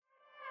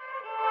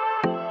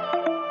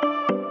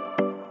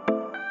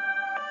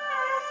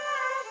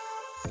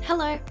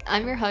Hello,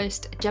 I'm your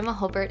host, Gemma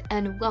Hulbert,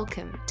 and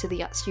welcome to the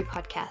Yacht Stew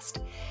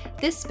podcast.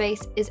 This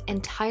space is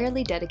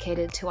entirely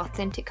dedicated to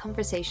authentic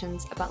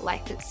conversations about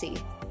life at sea.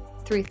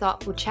 Through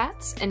thoughtful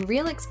chats and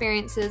real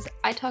experiences,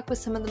 I talk with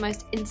some of the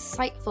most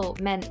insightful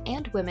men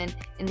and women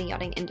in the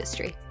yachting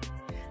industry.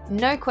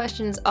 No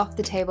questions off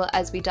the table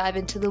as we dive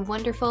into the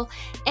wonderful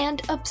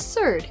and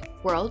absurd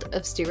world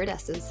of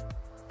stewardesses.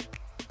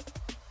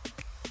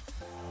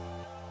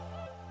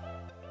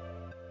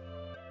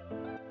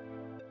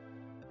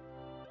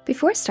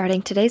 Before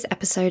starting today's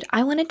episode,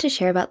 I wanted to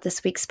share about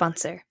this week's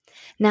sponsor.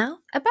 Now,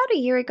 about a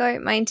year ago,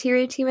 my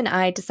interior team and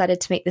I decided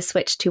to make the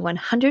switch to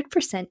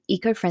 100%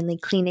 eco-friendly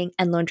cleaning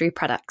and laundry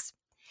products.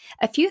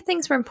 A few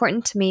things were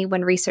important to me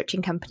when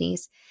researching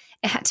companies.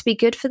 It had to be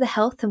good for the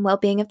health and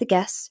well-being of the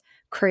guests,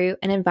 crew,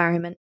 and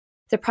environment.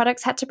 The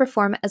products had to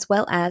perform as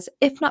well as,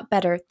 if not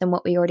better, than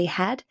what we already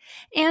had,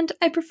 and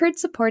I preferred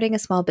supporting a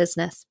small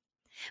business.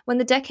 When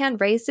the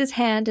deckhand raised his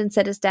hand and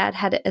said his dad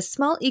had a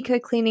small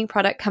eco-cleaning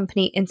product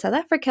company in South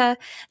Africa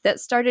that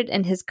started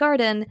in his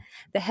garden,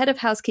 the head of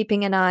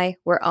housekeeping and I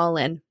were all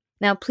in.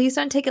 Now, please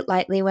don't take it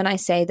lightly when I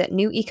say that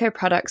new eco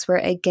products were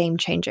a game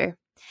changer.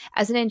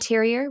 As an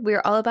interior, we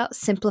are all about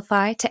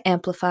simplify to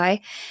amplify,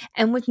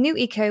 and with new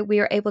eco, we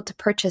are able to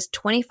purchase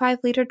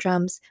 25-liter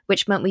drums,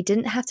 which meant we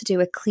didn't have to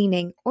do a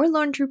cleaning or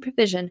laundry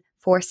provision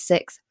for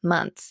 6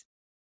 months.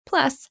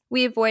 Plus,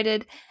 we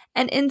avoided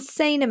an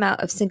insane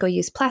amount of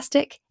single-use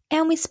plastic,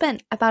 and we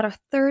spent about a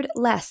third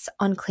less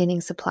on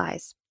cleaning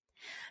supplies.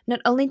 Not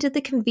only did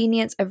the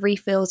convenience of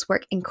refills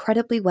work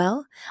incredibly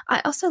well, I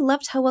also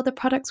loved how well the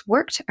products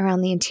worked around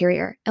the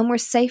interior and were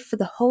safe for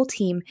the whole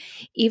team,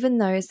 even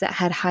those that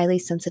had highly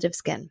sensitive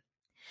skin.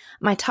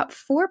 My top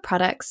 4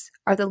 products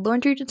are the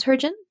laundry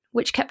detergent,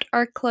 which kept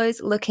our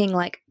clothes looking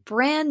like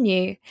brand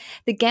new,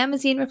 the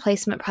Gamazine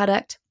replacement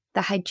product,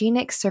 the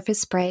hygienic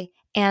surface spray,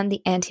 and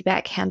the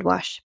anti-bac hand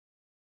wash.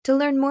 To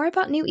learn more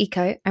about New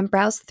Eco and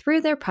browse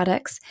through their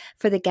products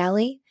for the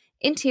galley,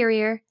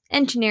 interior,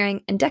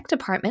 engineering, and deck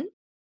department,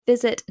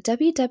 visit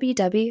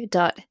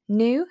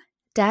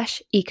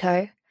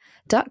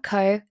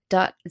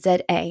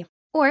www.new-eco.co.za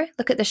or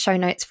look at the show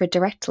notes for a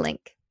direct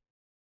link.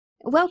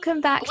 Welcome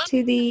back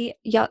to the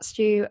Yacht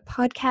Stew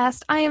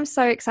podcast. I am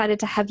so excited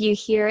to have you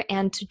here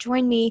and to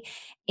join me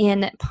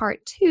in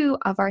part 2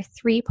 of our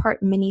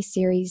 3-part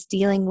mini-series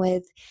dealing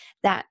with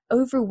that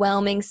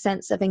overwhelming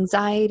sense of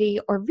anxiety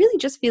or really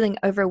just feeling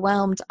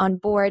overwhelmed on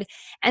board.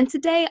 And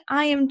today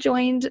I am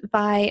joined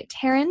by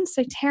Taryn.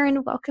 So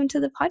Taryn, welcome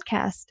to the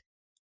podcast.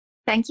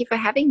 Thank you for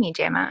having me,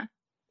 Gemma.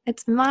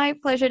 It's my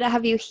pleasure to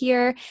have you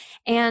here.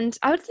 And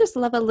I would just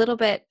love a little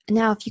bit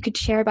now if you could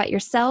share about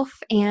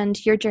yourself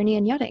and your journey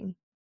in yachting.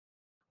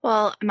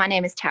 Well, my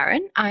name is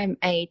Taryn. I'm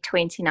a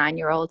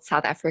 29-year-old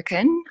South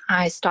African.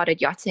 I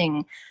started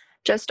yachting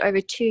just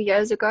over 2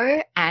 years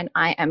ago, and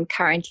I am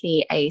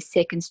currently a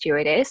second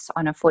stewardess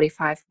on a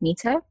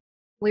 45-meter.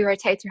 We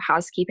rotate through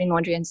housekeeping,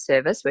 laundry, and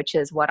service, which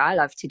is what I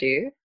love to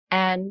do.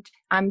 And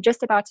I'm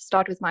just about to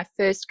start with my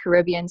first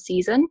Caribbean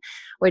season,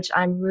 which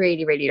I'm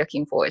really, really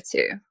looking forward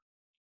to.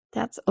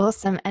 That's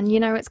awesome. And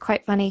you know, it's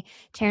quite funny.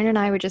 Taryn and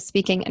I were just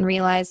speaking and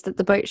realized that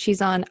the boat she's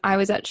on, I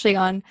was actually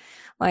on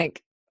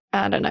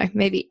I don't know,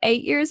 maybe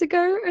 8 years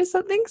ago or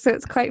something. So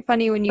it's quite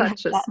funny when you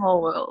Such a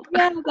small world.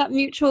 Yeah, that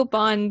mutual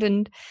bond.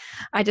 And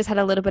I just had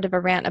a little bit of a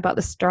rant about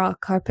the straw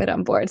carpet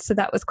on board. So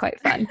that was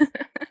quite fun.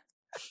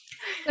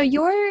 So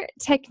your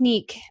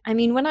technique, I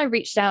mean, when I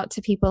reached out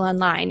to people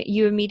online,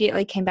 you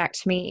immediately came back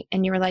to me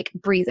and you were like,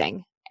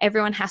 breathing.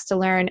 Everyone has to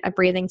learn a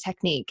breathing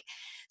technique.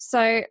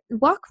 So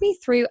walk me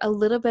through a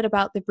little bit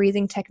about the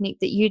breathing technique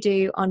that you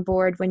do on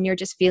board when you're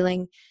just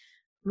feeling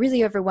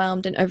really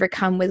overwhelmed and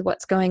overcome with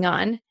what's going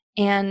on.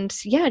 And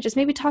yeah, just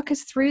maybe talk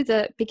us through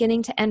the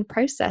beginning to end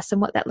process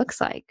and what that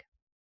looks like.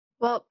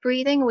 Well,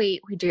 breathing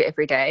we do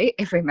every day,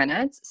 every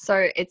minute.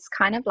 So it's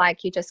kind of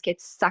like you just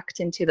get sucked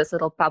into this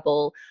little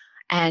bubble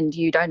and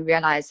you don't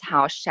realize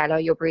how shallow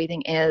your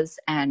breathing is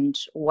and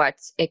what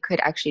it could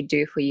actually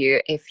do for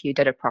you if you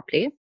did it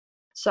properly.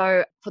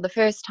 So for the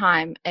first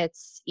time,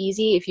 it's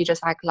easy if you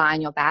just lie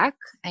on your back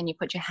and you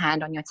put your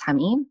hand on your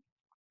tummy,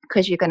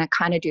 because you're going to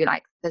kind of do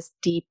this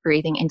deep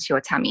breathing into your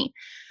tummy.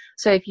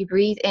 So if you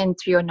breathe in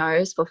through your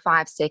nose for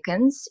 5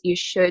 seconds, you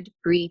should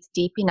breathe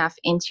deep enough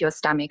into your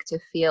stomach to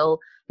feel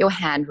your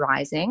hand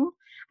rising,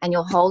 and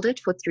you'll hold it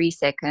for 3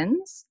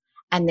 seconds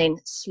and then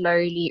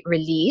slowly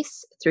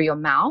release through your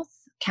mouth,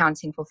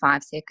 counting for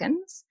 5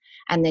 seconds,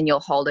 and then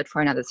you'll hold it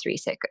for another 3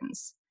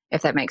 seconds.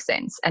 If that makes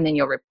sense. And then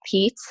you'll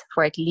repeat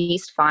for at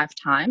least 5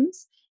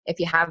 times. If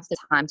you have the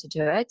time to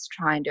do it,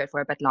 try and do it for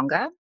a bit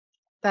longer.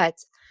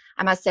 But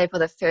I must say for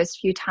the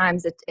first few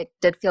times, it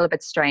did feel a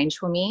bit strange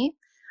for me.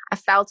 I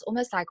felt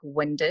almost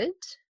winded,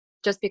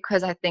 just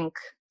because I think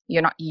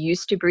you're not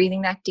used to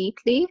breathing that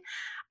deeply.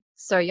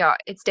 So yeah,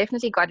 it's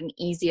definitely gotten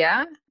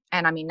easier.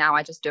 And I mean, now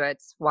I just do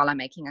it while I'm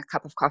making a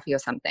cup of coffee or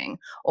something,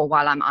 or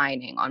while I'm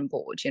ironing on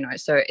board,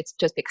 So it's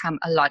just become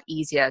a lot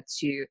easier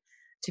to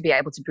be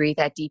able to breathe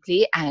that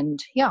deeply. And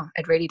yeah,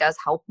 it really does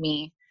help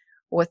me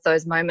with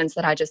those moments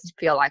that I just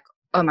feel like,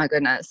 oh my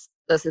goodness,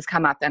 this has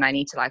come up and I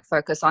need to like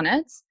focus on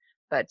it.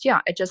 But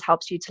yeah, it just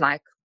helps you to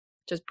like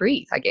just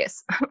breathe, I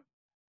guess.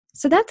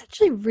 So that's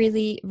actually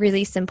really,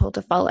 really simple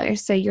to follow.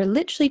 So you're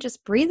literally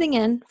just breathing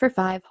in for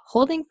 5,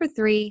 holding for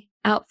 3,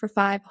 out for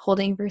 5,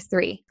 holding for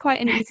 3. Quite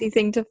an easy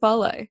thing to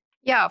follow.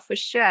 Yeah, for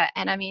sure.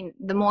 And I mean,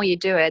 the more you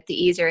do it, the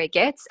easier it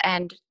gets.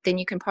 And then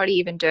you can probably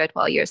even do it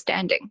while you're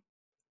standing.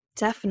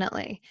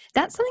 Definitely.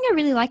 That's something I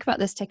really like about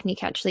this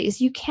technique actually,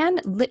 is you can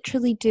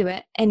literally do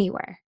it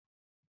anywhere.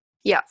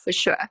 Yeah, for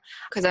sure.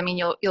 Because I mean,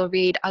 you'll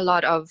read a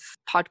lot of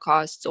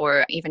podcasts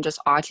or even just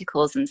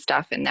articles and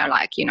stuff, and they're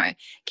like,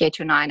 get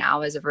your 9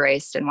 hours of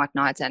rest and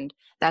whatnot. And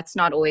that's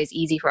not always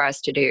easy for us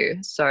to do.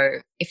 So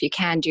if you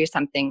can do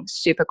something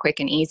super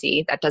quick and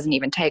easy that doesn't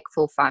even take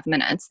full 5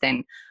 minutes,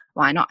 then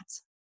why not?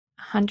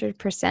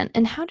 100%.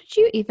 And how did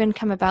you even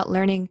come about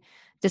learning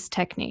this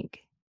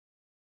technique?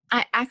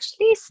 I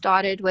actually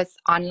started with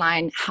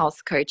online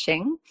health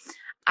coaching.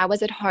 I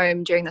was at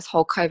home during this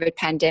whole COVID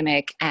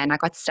pandemic and I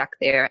got stuck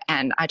there.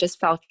 And I just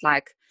felt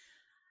like,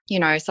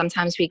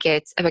 sometimes we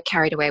get a bit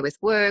carried away with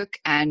work.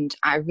 And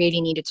I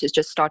really needed to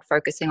just start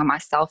focusing on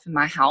myself and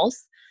my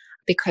health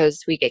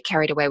because we get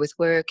carried away with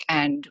work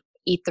and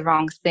eat the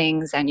wrong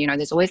things. And,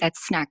 there's always that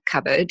snack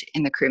cupboard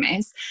in the crew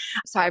mess.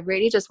 So I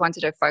really just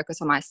wanted to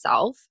focus on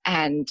myself.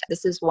 And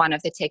this is one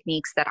of the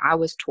techniques that I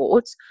was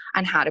taught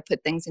on how to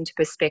put things into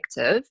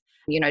perspective,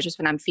 just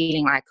when I'm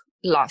feeling like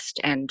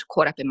lost and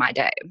caught up in my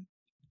day.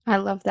 I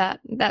love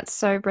that. That's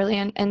so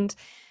brilliant. And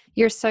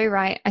you're so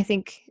right. I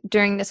think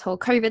during this whole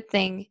COVID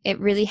thing, it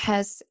really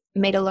has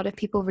made a lot of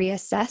people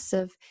reassess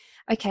of,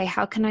 okay,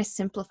 how can I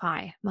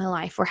simplify my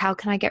life, or how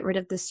can I get rid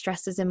of the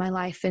stresses in my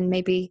life and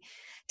maybe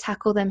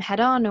tackle them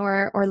head on,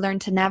 or learn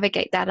to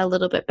navigate that a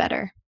little bit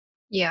better.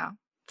 Yeah,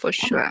 for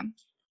sure.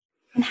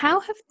 And how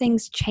have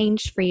things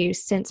changed for you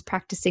since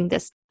practicing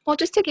this? Well,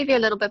 just to give you a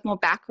little bit more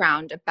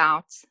background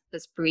about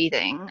this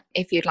breathing,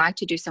 if you'd like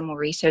to do some more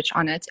research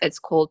on it, it's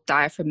called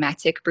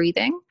diaphragmatic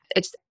breathing.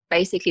 It's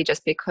basically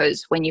just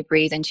because when you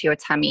breathe into your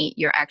tummy,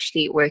 you're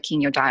actually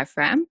working your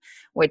diaphragm,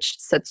 which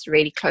sits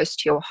really close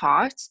to your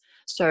heart.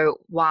 So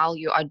while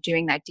you are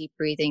doing that deep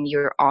breathing,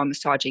 you are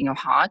massaging your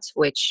heart,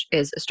 which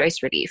is a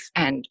stress relief.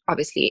 And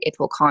obviously it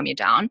will calm you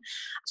down.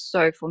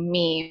 So for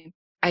me,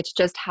 it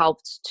just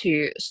helped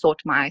to sort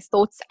my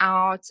thoughts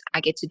out. I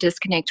get to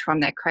disconnect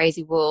from that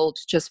crazy world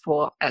just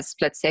for a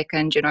split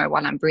second,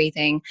 while I'm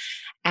breathing.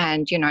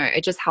 And,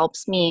 it just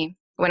helps me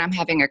when I'm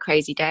having a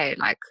crazy day.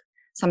 Like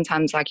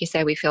sometimes, like you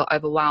say, we feel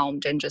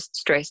overwhelmed and just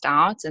stressed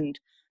out. And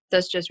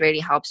this just really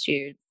helps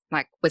you,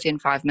 like within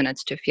 5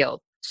 minutes, to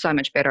feel so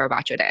much better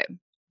about your day.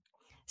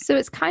 So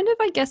it's kind of,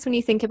 I guess, when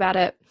you think about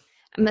it,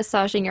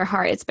 massaging your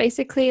heart, it's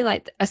basically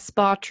like a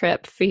spa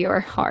trip for your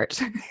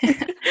heart.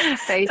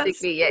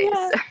 Basically,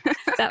 yes. Yeah,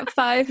 that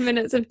 5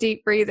 minutes of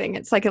deep breathing,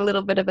 it's like a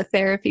little bit of a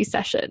therapy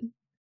session.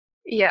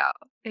 Yeah,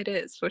 it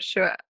is for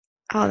sure.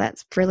 Oh,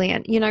 that's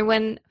brilliant.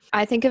 When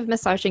I think of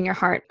massaging your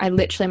heart,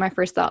 my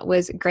first thought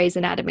was Grey's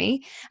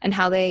Anatomy and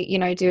how they,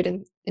 do it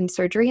in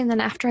surgery. And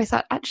then after I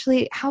thought,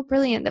 actually, how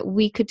brilliant that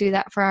we could do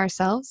that for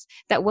ourselves,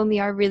 that when we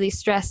are really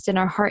stressed and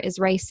our heart is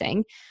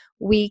racing,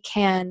 we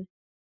can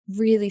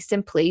really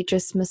simply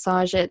just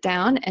massage it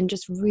down and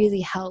just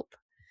really help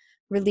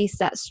release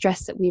that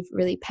stress that we've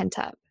really pent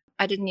up.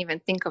 I didn't even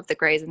think of the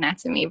Grey's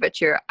Anatomy,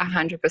 but you're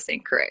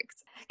 100%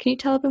 correct. Can you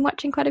tell I've been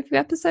watching quite a few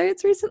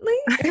episodes recently?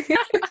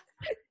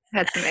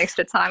 Had some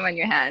extra time on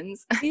your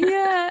hands.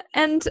 Yeah.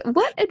 And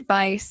what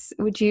advice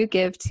would you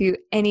give to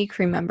any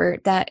crew member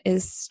that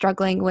is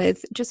struggling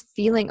with just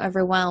feeling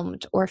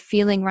overwhelmed or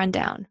feeling run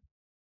down?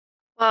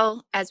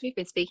 Well, as we've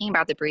been speaking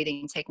about the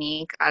breathing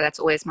technique, that's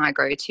always my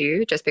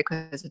go-to just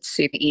because it's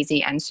super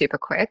easy and super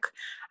quick.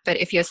 But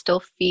if you're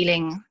still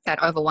feeling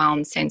that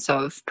overwhelmed sense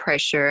of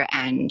pressure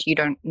and you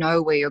don't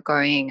know where you're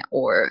going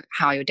or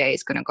how your day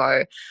is going to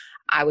go,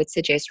 I would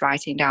suggest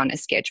writing down a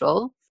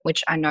schedule,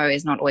 which I know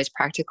is not always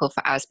practical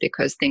for us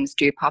because things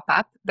do pop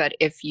up. But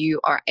if you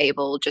are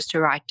able just to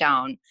write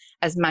down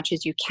as much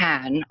as you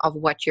can of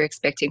what you're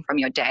expecting from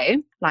your day,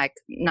 like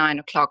 9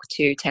 o'clock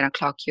to 10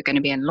 o'clock, you're going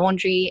to be in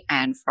laundry,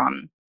 and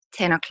from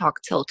 10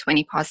 o'clock till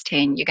 20 past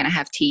 10, you're going to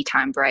have tea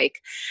time break.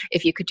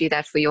 If you could do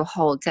that for your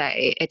whole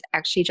day, it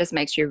actually just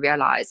makes you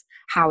realize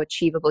how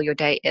achievable your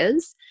day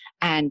is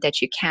and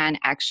that you can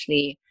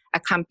actually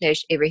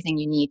accomplish everything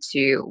you need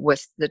to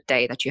with the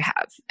day that you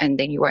have. And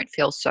then you won't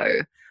feel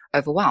so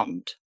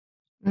overwhelmed.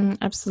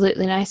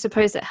 Absolutely. And I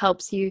suppose it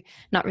helps you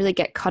not really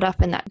get caught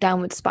up in that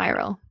downward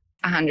spiral.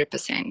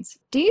 100%.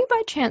 Do you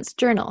by chance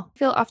journal? I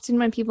feel often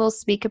when people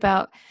speak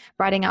about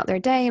writing out their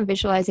day and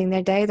visualizing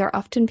their day, there are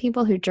often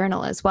people who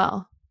journal as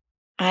well.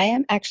 I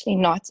am actually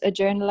not a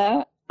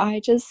journaler.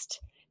 I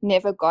just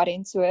never got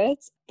into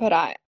it, but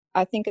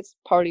I think it's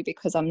probably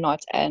because I'm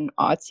not an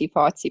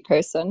artsy-fartsy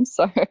person.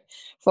 So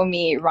for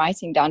me,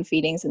 writing down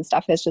feelings and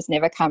stuff has just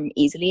never come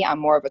easily. I'm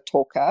more of a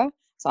talker.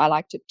 So I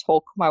like to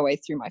talk my way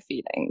through my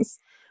feelings.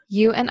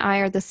 You and I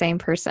are the same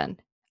person.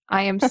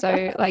 I am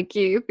so like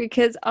you,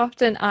 because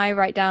often I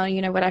write down,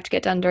 what I have to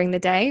get done during the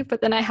day, but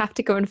then I have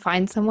to go and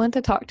find someone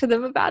to talk to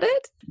them about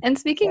it. And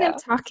speaking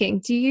of talking,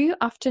 do you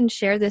often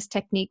share this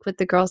technique with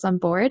the girls on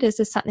board? Is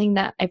this something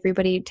that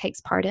everybody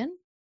takes part in?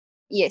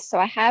 Yes, so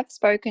I have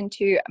spoken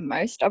to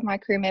most of my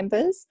crew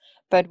members,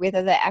 but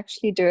whether they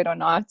actually do it or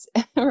not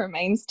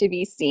remains to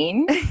be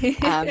seen.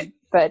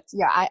 But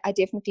yeah, I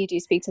definitely do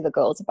speak to the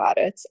girls about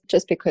it,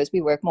 just because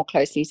we work more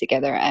closely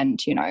together,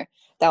 and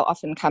they'll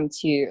often come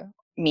to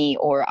me,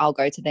 or I'll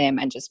go to them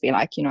and just be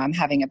like, I'm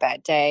having a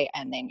bad day,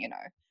 and then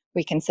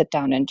we can sit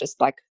down and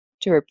just like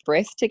do a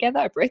breath together,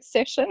 a breath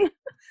session.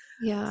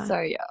 Yeah.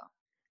 So yeah,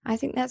 I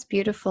think that's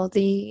beautiful.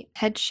 The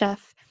head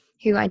chef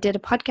who I did a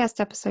podcast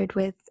episode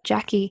with,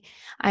 Jackie,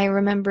 I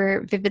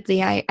remember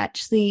vividly, I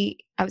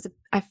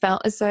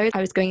felt as though I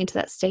was going into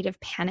that state of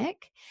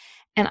panic.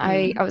 And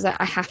I was like,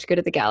 I have to go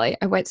to the galley.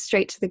 I went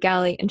straight to the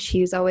galley, and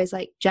she was always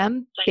like,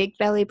 Jem, big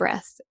belly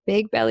breaths,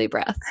 big belly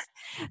breaths.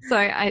 So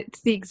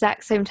it's the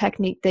exact same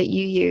technique that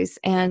you use.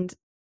 And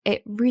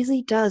it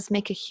really does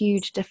make a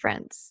huge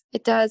difference.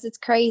 It does. It's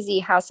crazy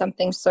how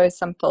something so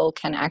simple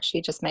can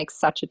actually just make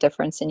such a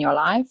difference in your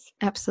life.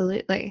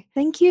 Absolutely.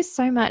 Thank you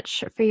so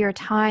much for your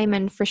time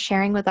and for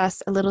sharing with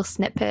us a little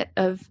snippet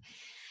of,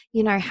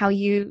 how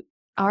you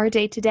are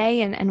day to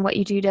day and what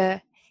you do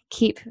to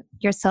keep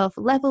yourself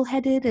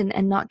level-headed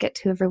and not get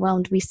too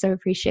overwhelmed. We so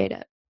appreciate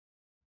it.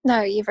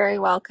 No, you're very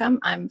welcome.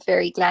 I'm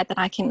very glad that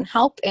I can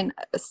help in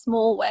a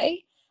small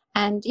way.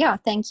 And yeah,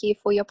 thank you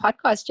for your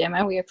podcast,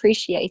 Gemma. We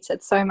appreciate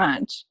it so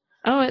much.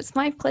 Oh, it's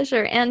my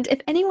pleasure. And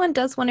if anyone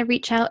does want to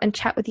reach out and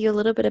chat with you a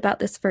little bit about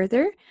this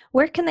further,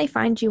 where can they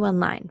find you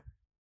online?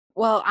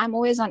 Well, I'm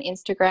always on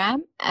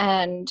Instagram,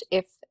 and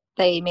if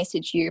they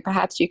message you,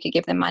 perhaps you could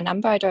give them my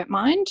number. I don't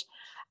mind.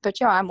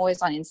 But yeah, I'm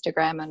always on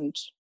Instagram, and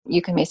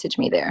you can message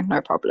me there,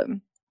 no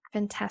problem.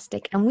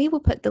 Fantastic. And we will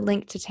put the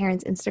link to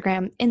Taryn's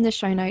Instagram in the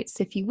show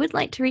notes. If you would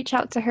like to reach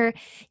out to her,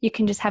 you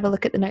can just have a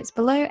look at the notes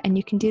below, and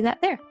you can do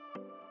that there.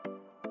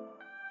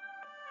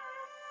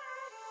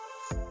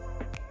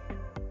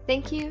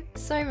 Thank you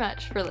so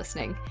much for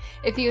listening.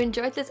 If you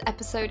enjoyed this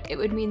episode, it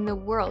would mean the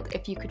world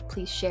if you could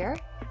please share,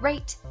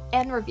 rate,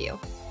 and review.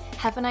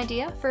 Have an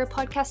idea for a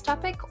podcast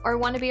topic or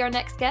want to be our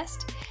next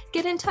guest?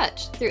 Get in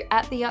touch through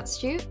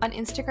 @theyachtstew on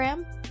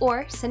Instagram,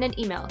 or send an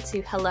email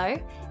to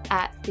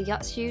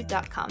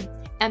hello@theyachtstew.com.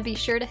 And be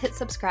sure to hit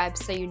subscribe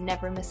so you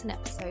never miss an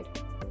episode.